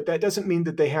 but that doesn't mean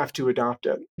that they have to adopt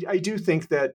it. I do think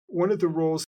that one of the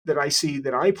roles that I see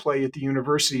that I play at the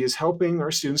university is helping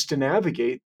our students to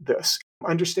navigate this,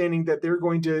 understanding that they're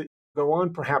going to go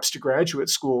on perhaps to graduate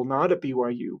school, not at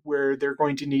BYU, where they're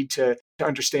going to need to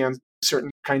understand certain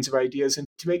kinds of ideas and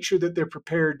to make sure that they're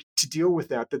prepared to deal with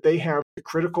that they have the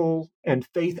critical and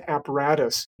faith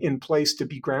apparatus in place to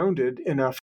be grounded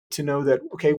enough to know that,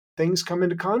 okay, things come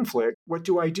into conflict. What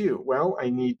do I do? Well, I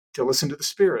need to listen to the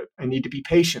Spirit. I need to be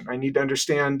patient. I need to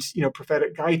understand,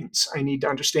 prophetic guidance. I need to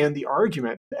understand the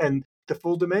argument and the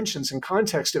full dimensions and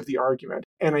context of the argument.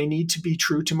 And I need to be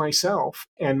true to myself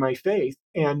and my faith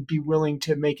and be willing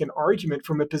to make an argument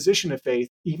from a position of faith,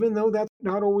 even though that's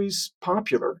not always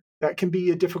popular. That can be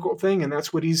a difficult thing. And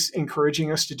that's what he's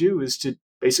encouraging us to do, is to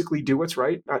basically do what's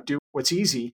right, not do what's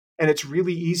easy. And it's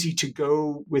really easy to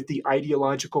go with the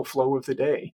ideological flow of the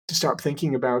day, to stop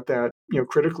thinking about that,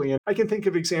 critically. And I can think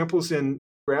of examples in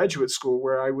graduate school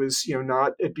where I was,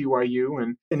 not at BYU,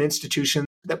 and an institution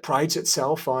that prides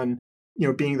itself on,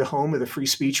 being the home of the free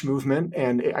speech movement.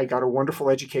 And I got a wonderful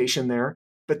education there.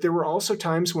 But there were also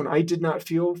times when I did not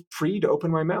feel free to open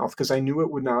my mouth because I knew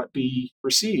it would not be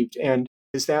received. And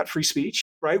is that free speech,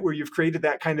 right? Where you've created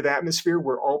that kind of atmosphere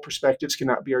where all perspectives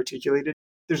cannot be articulated.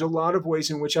 there's a lot of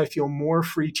ways in which I feel more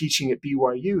free teaching at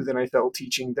BYU than I felt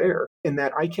teaching there, in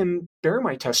that I can bear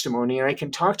my testimony and I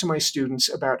can talk to my students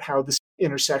about how this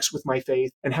intersects with my faith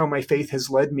and how my faith has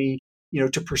led me,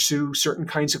 to pursue certain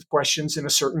kinds of questions in a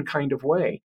certain kind of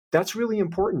way. That's really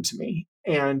important to me.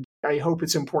 And I hope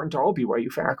it's important to all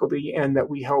BYU faculty and that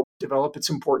we help develop its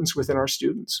importance within our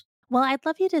students. Well, I'd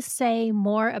love you to say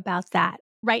more about that.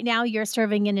 Right now, you're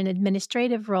serving in an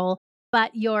administrative role,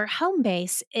 but your home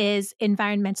base is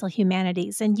environmental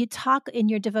humanities. And you talk in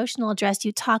your devotional address,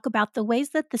 you talk about the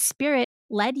ways that the Spirit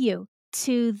led you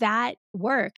to that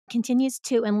work, continues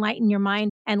to enlighten your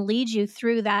mind and lead you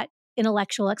through that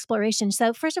intellectual exploration.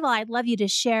 So, first of all, I'd love you to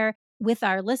share with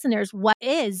our listeners what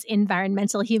is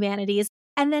environmental humanities,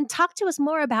 and then talk to us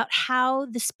more about how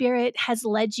the Spirit has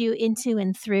led you into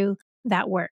and through that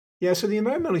work. Yeah, so the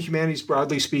environmental humanities,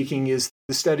 broadly speaking, is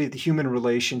the study of the human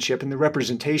relationship and the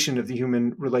representation of the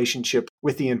human relationship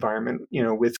with the environment,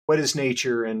 with what is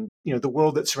nature and, the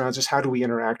world that surrounds us, how do we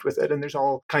interact with it? And there's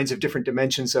all kinds of different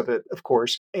dimensions of it, of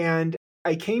course. And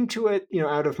I came to it,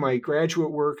 out of my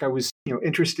graduate work. I was,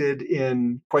 interested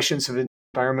in questions of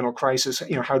environmental crisis.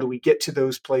 How do we get to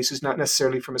those places, not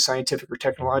necessarily from a scientific or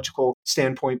technological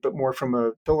standpoint, but more from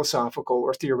a philosophical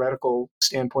or theoretical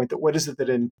standpoint, that what is it that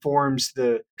informs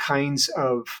the kinds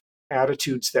of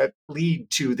attitudes that lead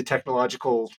to the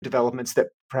technological developments that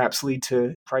perhaps lead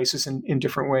to crisis in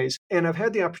different ways. And I've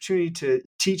had the opportunity to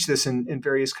teach this in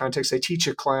various contexts. I teach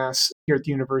a class here at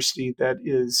the university that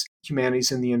is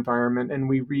humanities and the environment, and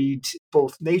we read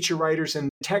both nature writers and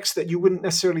texts that you wouldn't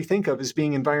necessarily think of as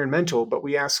being environmental, but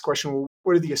we ask the question, well,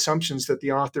 what are the assumptions that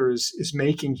the author is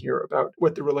making here about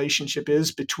what the relationship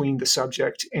is between the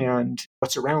subject and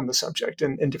what's around the subject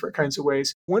in different kinds of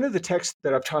ways. One of the texts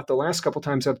that I've taught the last couple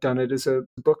times I've done it is a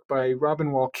book by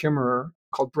Robin Wall Kimmerer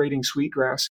called Braiding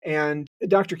Sweetgrass. And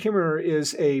Dr. Kimmerer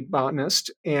is a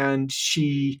botanist, and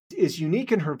she is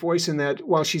unique in her voice in that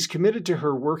while she's committed to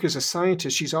her work as a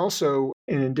scientist, she's also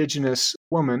an indigenous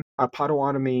woman, a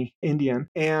Potawatomi Indian.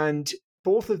 And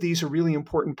both of these are really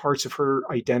important parts of her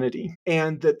identity,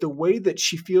 and that the way that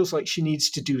she feels like she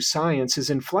needs to do science is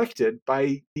inflected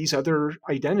by these other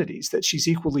identities that she's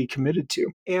equally committed to.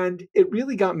 And it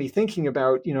really got me thinking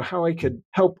about, how I could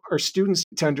help our students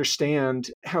to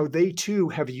understand how they too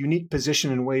have a unique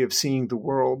position and way of seeing the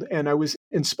world. And I was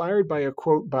inspired by a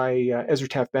quote by Ezra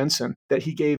Taft Benson that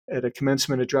he gave at a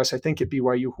commencement address, I think at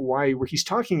BYU Hawaii, where he's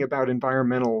talking about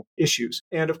environmental issues.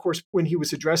 And of course, when he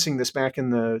was addressing this back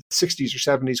in the 60s or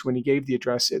 70s, when he gave the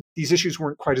address, these issues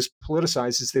weren't quite as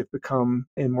politicized as they've become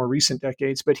in more recent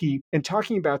decades. But in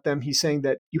talking about them, he's saying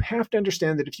that you have to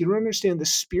understand that if you don't understand the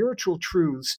spiritual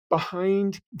truths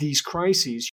behind these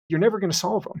crises, you're never going to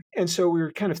solve them. And so we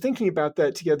were kind of thinking about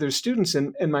that together as students.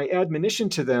 And my admonition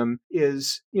to them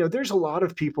is, there's a lot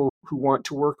of people who want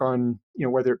to work on,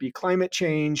 whether it be climate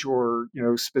change or,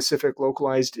 specific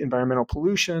localized environmental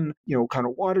pollution, kind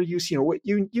of water use, what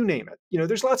you name it.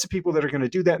 There's lots of people that are going to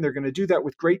do that, and they're going to do that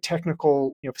with great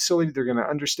technical, facility. They're going to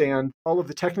understand all of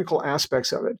the technical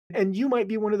aspects of it. And you might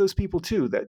be one of those people too,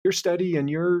 that your study and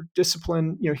your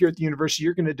discipline, here at the university,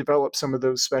 you're going to develop some of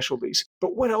those specialties.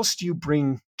 But what else do you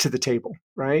bring to the table,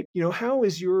 right? How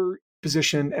is your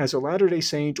position as a Latter-day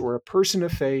Saint or a person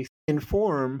of faith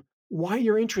inform why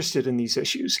you're interested in these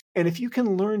issues? And if you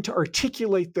can learn to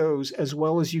articulate those as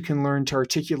well as you can learn to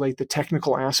articulate the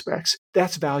technical aspects,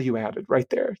 that's value added right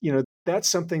there. That's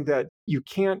something that you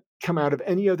can't come out of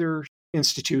any other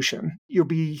institution. You'll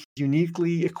be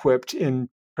uniquely equipped, in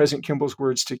President Kimball's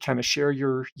words, to kind of share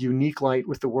your unique light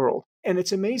with the world. And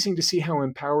it's amazing to see how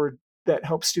empowered that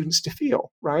helps students to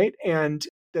feel, right? And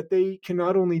that they can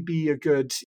not only be a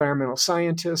good environmental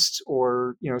scientist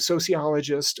or,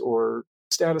 sociologist or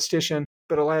statistician,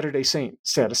 but a Latter-day Saint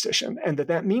statistician, and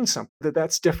that means something,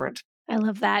 that's different. I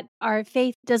love that. Our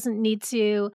faith doesn't need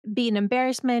to be an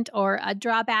embarrassment or a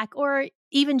drawback or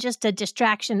even just a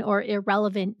distraction or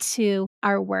irrelevant to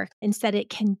our work. Instead, it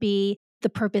can be the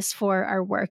purpose for our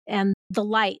work and the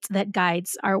light that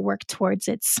guides our work towards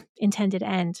its intended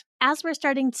end. As we're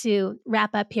starting to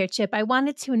wrap up here, Chip, I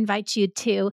wanted to invite you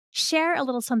to share a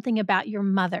little something about your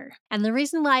mother. And the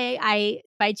reason why I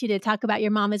invite you to talk about your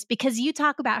mom is because you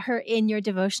talk about her in your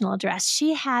devotional address.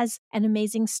 She has an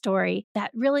amazing story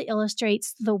that really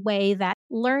illustrates the way that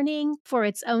learning for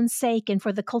its own sake and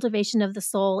for the cultivation of the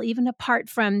soul, even apart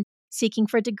from seeking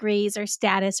for degrees or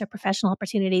status or professional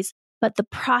opportunities, but the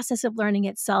process of learning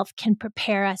itself can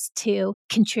prepare us to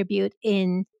contribute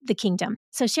in the kingdom.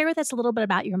 So share with us a little bit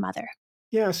about your mother.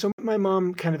 Yeah, so my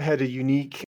mom kind of had a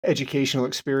unique educational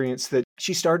experience that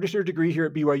She started her degree here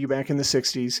at BYU back in the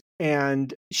 60s,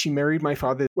 and she married my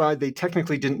father. Well, they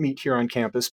technically didn't meet here on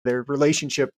campus. Their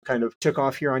relationship kind of took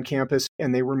off here on campus,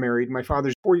 and they were married. My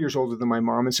father's 4 years older than my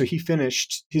mom, and so he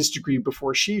finished his degree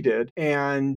before she did.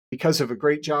 And because of a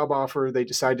great job offer, they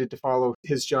decided to follow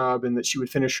his job and that she would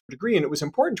finish her degree. And it was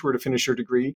important to her to finish her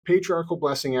degree. Patriarchal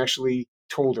blessing actually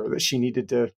told her that she needed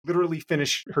to literally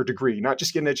finish her degree, not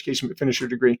just get an education, but finish her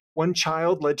degree. One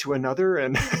child led to another,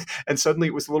 and suddenly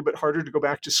it was a little bit harder to go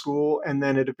back to school. And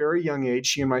then at a very young age,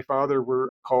 she and my father were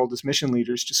called as mission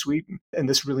leaders to Sweden. And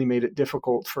this really made it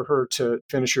difficult for her to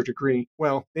finish her degree.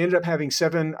 Well, they ended up having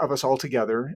 7 of us all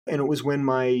together. And it was when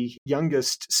my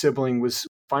youngest sibling was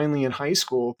finally in high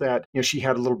school that she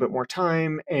had a little bit more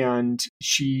time, and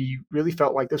she really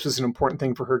felt like this was an important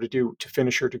thing for her to do, to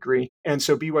finish her degree. And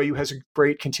so BYU has a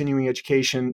great continuing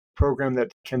education program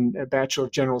that a Bachelor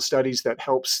of General Studies that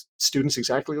helps students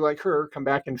exactly like her come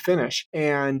back and finish.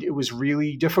 And it was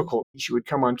really difficult. She would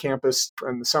come on campus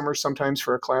in the summer sometimes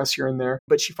for a class here and there,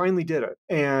 but she finally did it.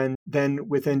 And then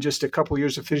within just a couple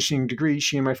years of finishing a degree,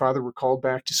 she and my father were called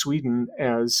back to Sweden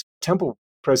as Temple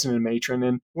president and matron.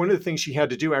 And one of the things she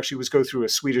had to do actually was go through a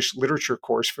Swedish literature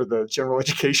course for the general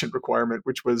education requirement,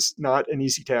 which was not an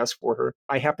easy task for her.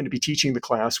 I happened to be teaching the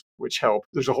class, which helped.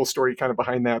 There's a whole story kind of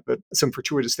behind that, but some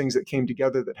fortuitous things that came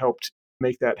together that helped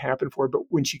make that happen for her. But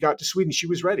when she got to Sweden, she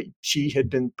was ready. She had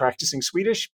been practicing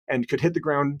Swedish and could hit the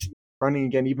ground running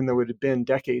again, even though it had been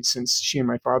decades since she and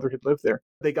my father had lived there.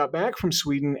 They got back from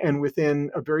Sweden, and within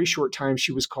a very short time,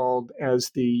 she was called as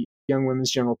the Young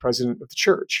Women's General President of the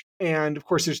church. And of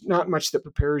course, there's not much that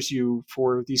prepares you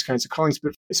for these kinds of callings,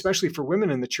 but especially for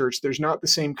women in the church, there's not the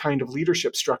same kind of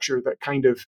leadership structure that kind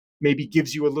of maybe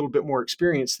gives you a little bit more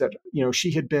experience. That,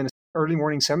 she had been an early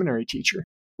morning seminary teacher,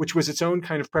 which was its own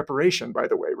kind of preparation, by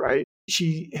the way, right?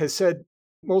 She has said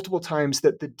multiple times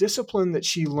that the discipline that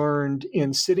she learned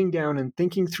in sitting down and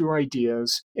thinking through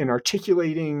ideas and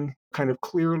articulating kind of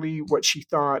clearly what she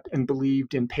thought and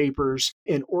believed in papers,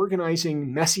 in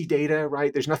organizing messy data,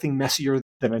 right? There's nothing messier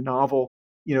than a novel,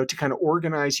 to kind of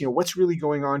organize, what's really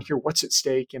going on here, what's at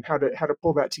stake, and how to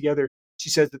pull that together. She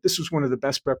says that this was one of the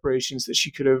best preparations that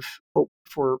she could have hoped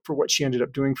for what she ended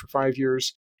up doing for 5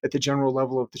 years at the general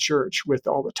level of the church, with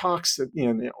all the talks and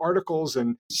the articles.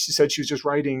 And she said she was just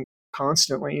writing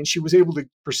constantly, and she was able to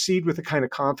proceed with the kind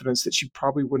of confidence that she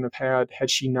probably wouldn't have had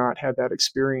she not had that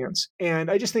experience.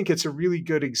 And I just think it's a really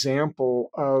good example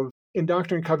of, in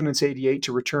Doctrine and Covenants 88,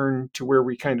 to return to where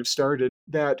we kind of started,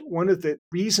 that one of the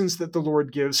reasons that the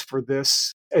Lord gives for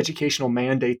this educational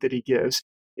mandate that he gives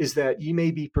is that ye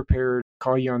may be prepared,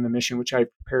 call you on the mission which I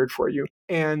prepared for you.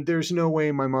 And there's no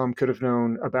way my mom could have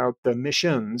known about the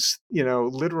missions,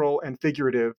 literal and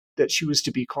figurative, that she was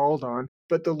to be called on.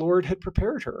 But the Lord had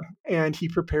prepared her, and he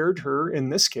prepared her in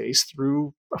this case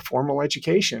through a formal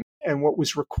education and what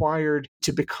was required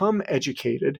to become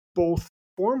educated, both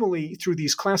formally through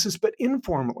these classes, but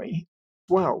informally as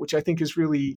well, which I think is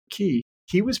really key.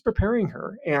 He was preparing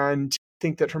her, and I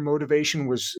think that her motivation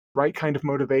was the right kind of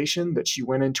motivation, that she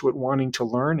went into it wanting to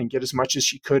learn and get as much as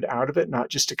she could out of it, not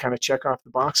just to kind of check off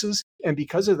the boxes. And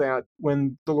because of that,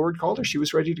 when the Lord called her, she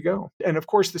was ready to go. And of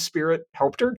course, the Spirit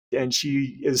helped her, and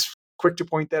she is quick to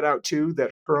point that out too, that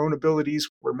her own abilities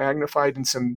were magnified in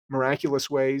some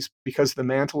miraculous ways because of the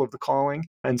mantle of the calling.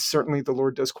 And certainly the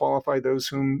Lord does qualify those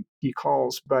whom he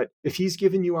calls. But if he's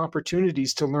given you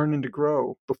opportunities to learn and to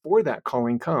grow before that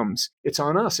calling comes, it's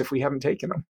on us if we haven't taken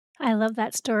them. I love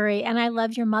that story. And I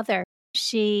love your mother.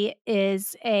 She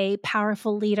is a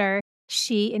powerful leader.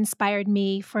 She inspired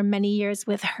me for many years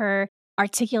with her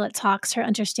articulate talks, her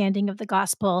understanding of the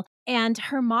gospel, and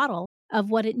her model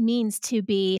of what it means to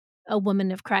be a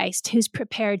woman of Christ who's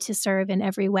prepared to serve in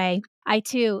every way. I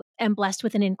too am blessed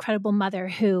with an incredible mother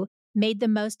who made the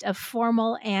most of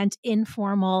formal and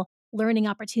informal learning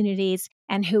opportunities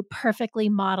and who perfectly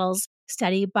models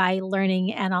study by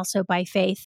learning and also by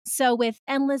faith. So with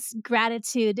endless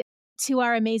gratitude to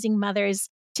our amazing mothers,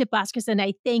 Chip Oscarson,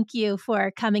 I thank you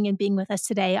for coming and being with us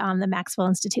today on the Maxwell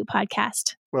Institute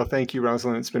podcast. Well, thank you,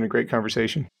 Rosalind. It's been a great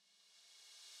conversation.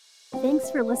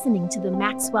 Thanks for listening to the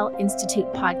Maxwell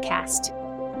Institute podcast.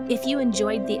 If you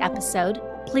enjoyed the episode,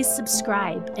 please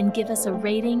subscribe and give us a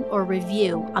rating or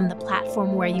review on the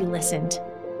platform where you listened.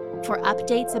 For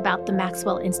updates about the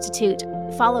Maxwell Institute,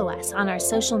 follow us on our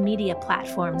social media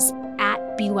platforms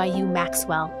at BYU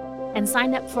Maxwell and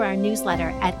sign up for our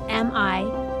newsletter at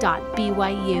mi.byu.edu.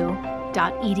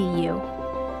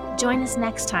 Join us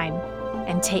next time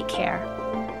and take care.